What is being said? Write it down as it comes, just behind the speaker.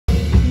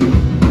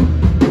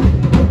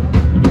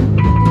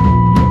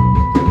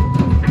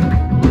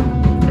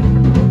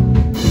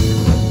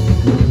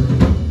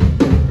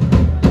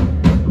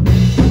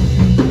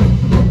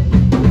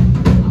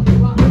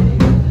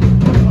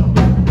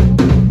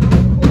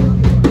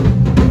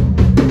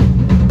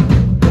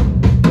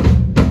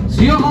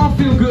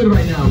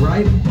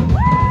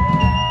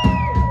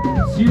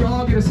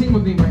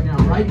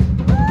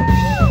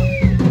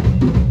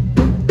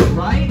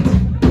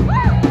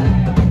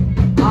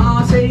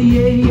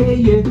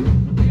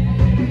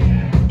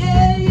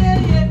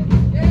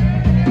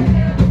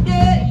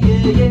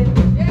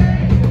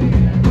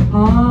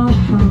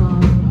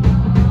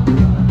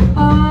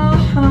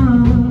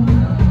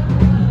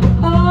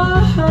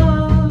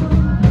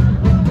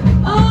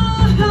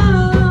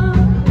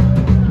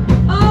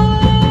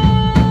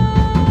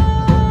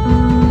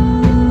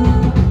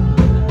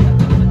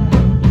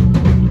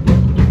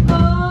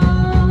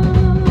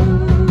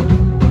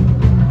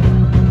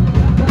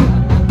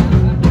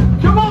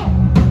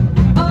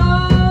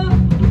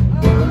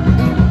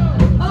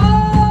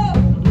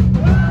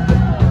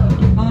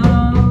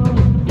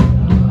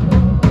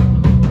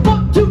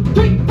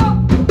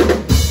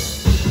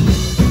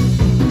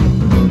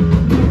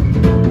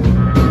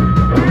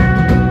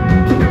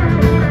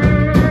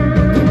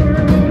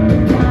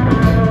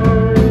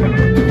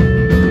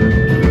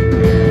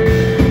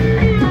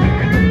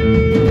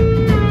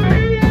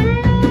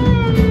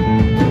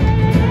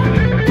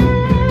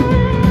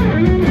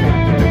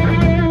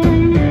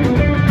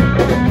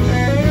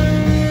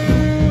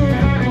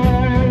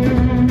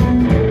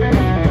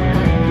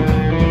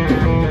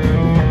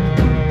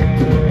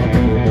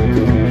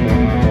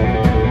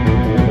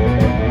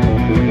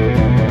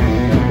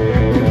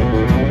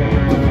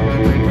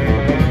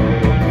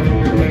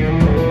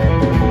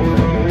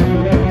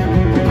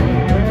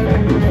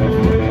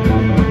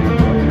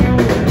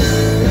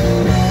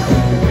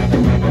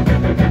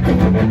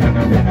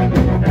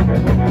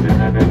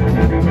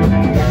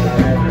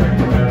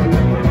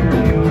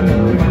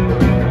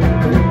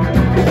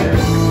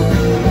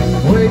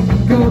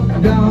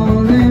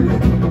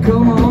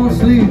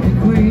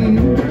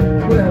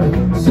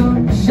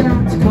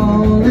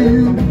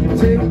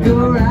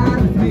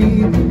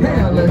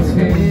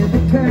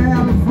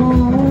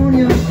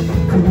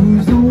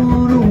the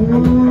one who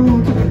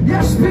wants.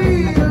 Yeah,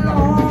 speed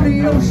along the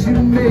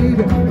ocean,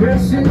 baby,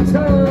 pressing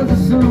towards the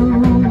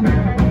sun.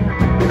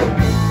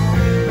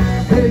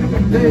 Hey,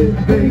 hey,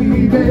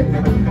 baby,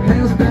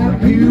 how's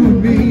about you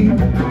and me?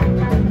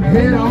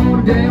 Head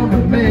on down to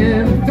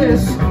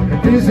Memphis,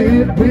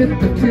 visit with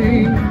the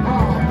king.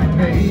 Oh,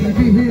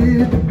 maybe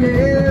hit the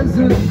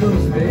desert,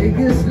 those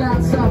Vegas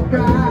lights are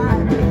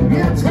bright.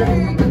 Yeah,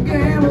 take a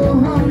gamble,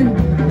 honey,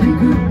 you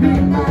could be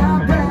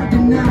my bride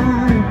tonight.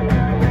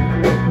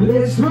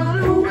 Let's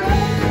run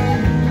away,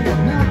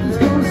 nothing's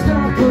gonna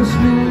stop us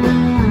now.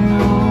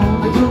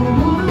 I don't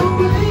wanna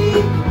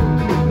wait,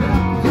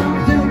 don't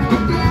take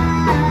it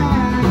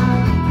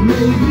down.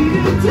 Maybe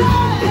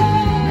today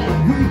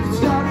we can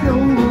start it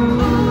over.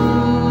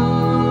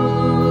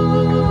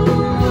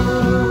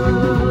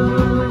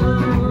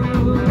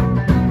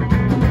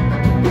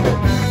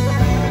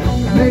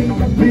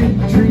 Maybe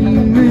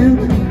dreaming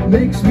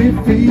makes me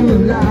feel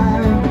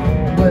alive.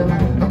 Well,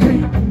 I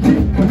can't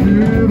keep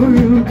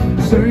living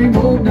the same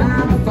old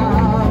 9 to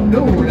 5.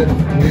 No, let's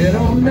head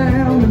on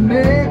down to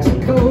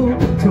Mexico,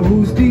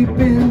 toes deep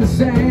in the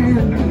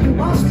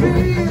sand. I'll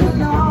speed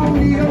along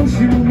the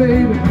ocean,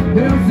 baby,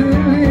 there's it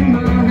in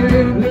my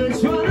head.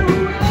 Let's run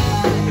away,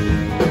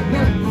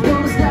 nothing's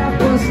gonna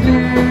stop us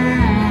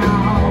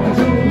now. I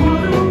don't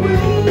wanna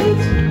wait,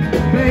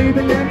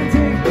 baby, let me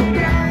take the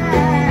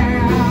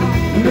down.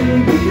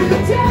 Maybe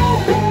today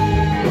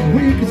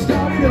we can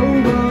start it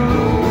over.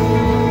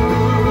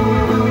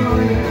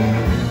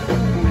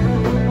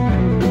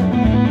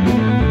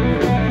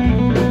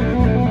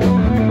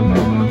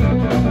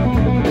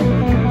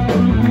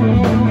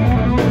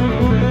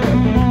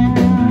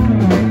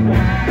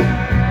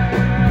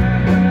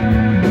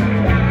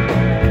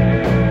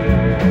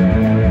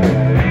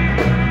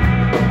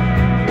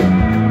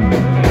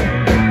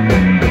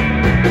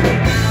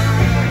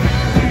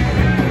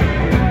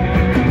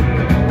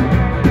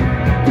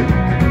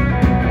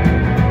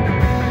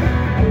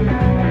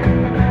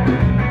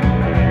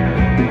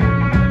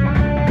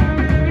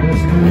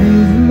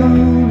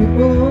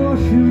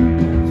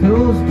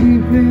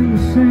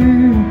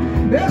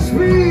 Let's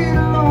speed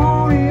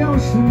along the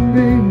ocean,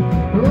 baby,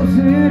 close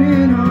it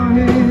in our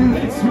hands.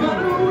 Let's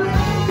run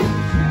away,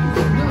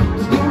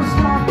 nothing's gonna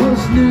stop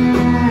us now.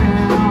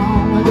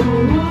 I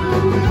don't wanna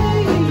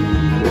wait,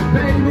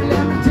 baby,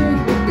 let me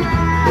take it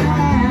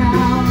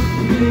down.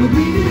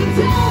 Maybe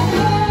today,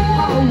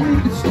 oh, we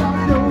can start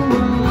it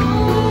over.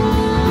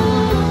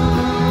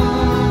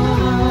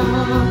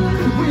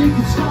 We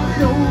can start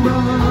it over.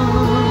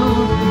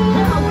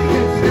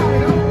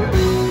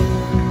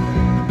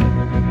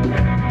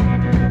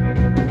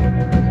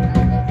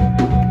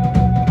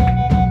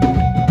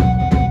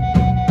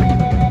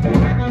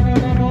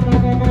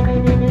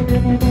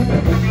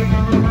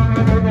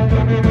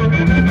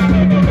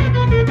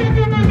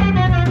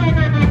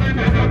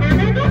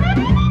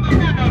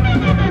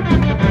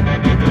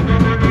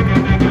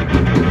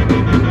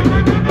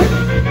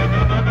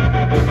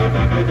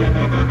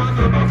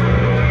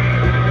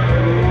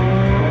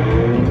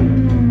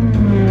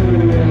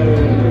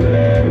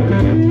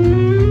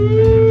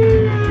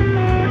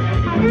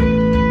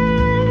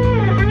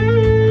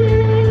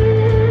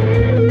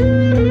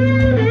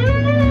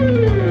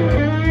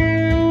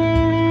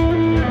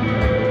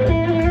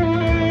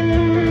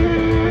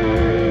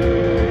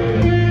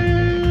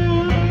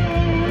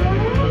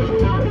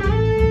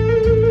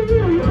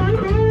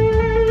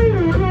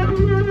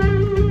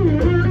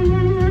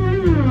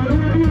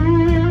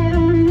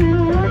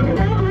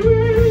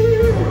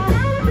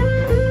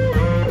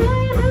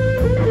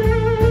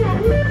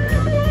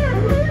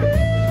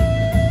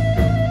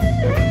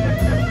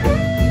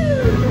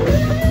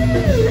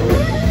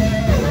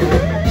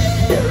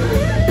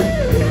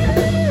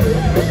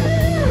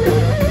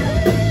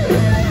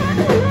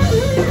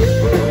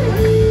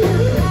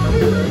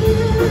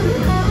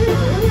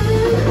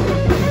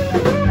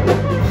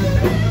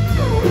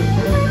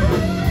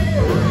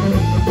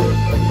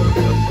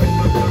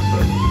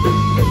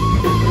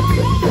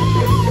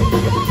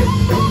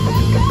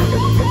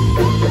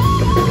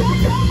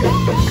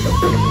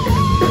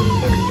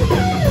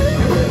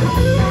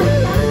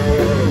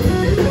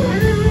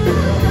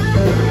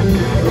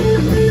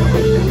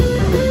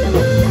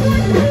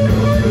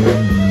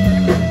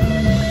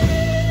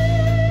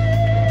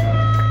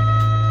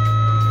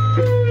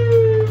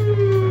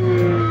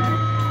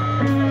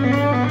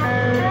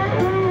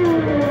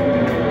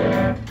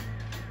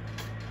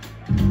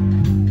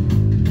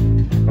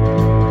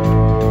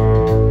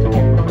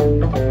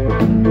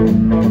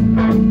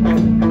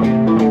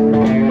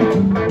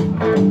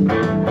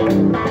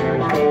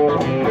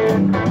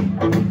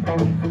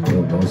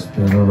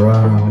 Been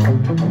around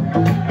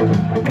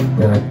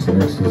that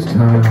Texas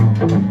town,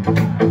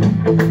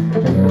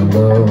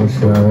 yellow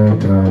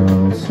shirt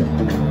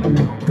outside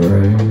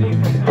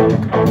Grange.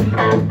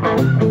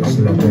 Just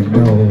let me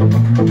know